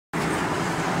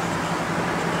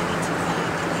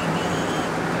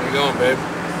you going, babe?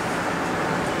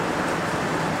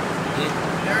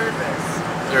 Nervous.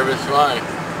 Nervous why?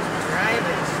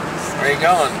 Driving. Where are you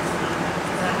going?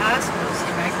 The hospital,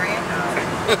 see my granddaughter.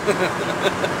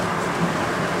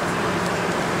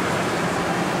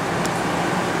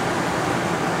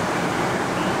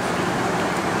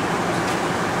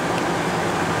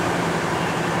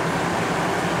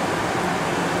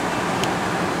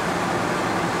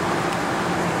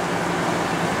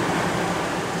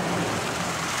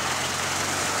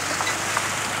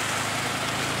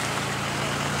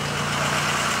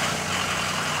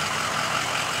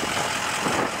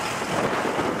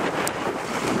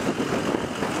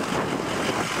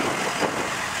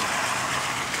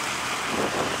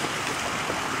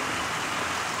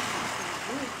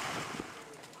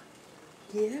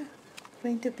 Yeah,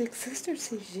 when the big sister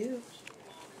sees you,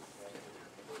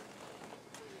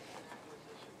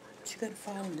 she's gonna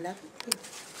fall in love with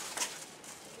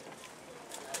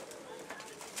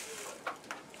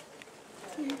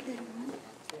you. Here, little one.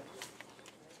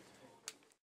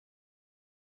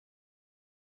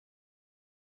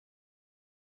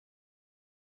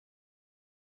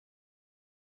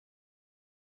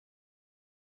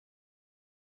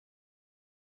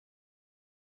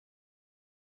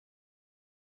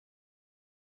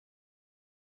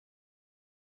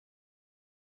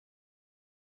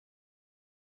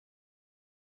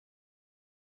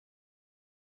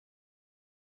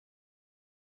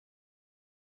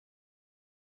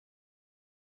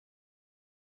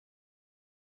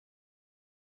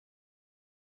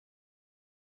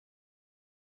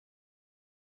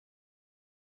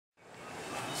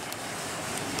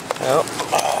 Well,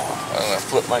 I'm gonna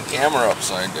flip my camera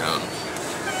upside down.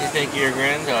 What do you think of your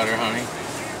granddaughter, honey?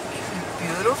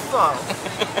 Beautiful.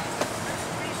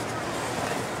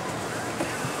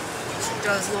 She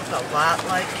does look a lot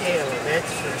like Kayla,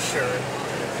 that's for sure.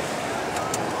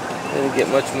 Didn't get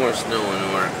much more snow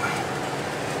in work.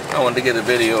 I wanted to get a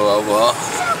video of,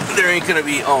 there ain't gonna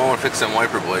be, I want to fix some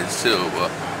wiper blades too,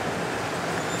 but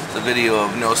it's a video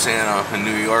of no Santa in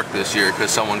New York this year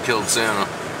because someone killed Santa.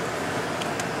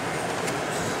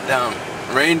 Down.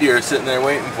 Reindeer sitting there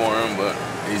waiting for him, but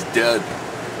he's dead.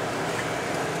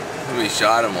 Somebody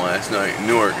shot him last night in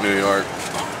Newark, New York.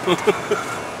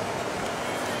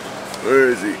 Where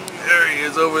is he? There he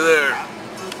is over there.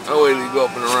 Oh wait, he's go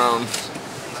up and around.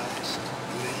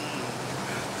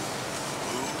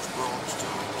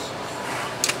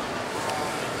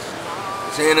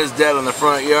 Santa's dead in the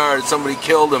front yard. Somebody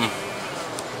killed him.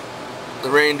 The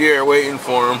reindeer are waiting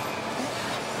for him.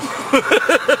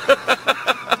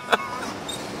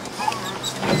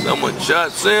 Someone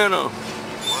shot Santa.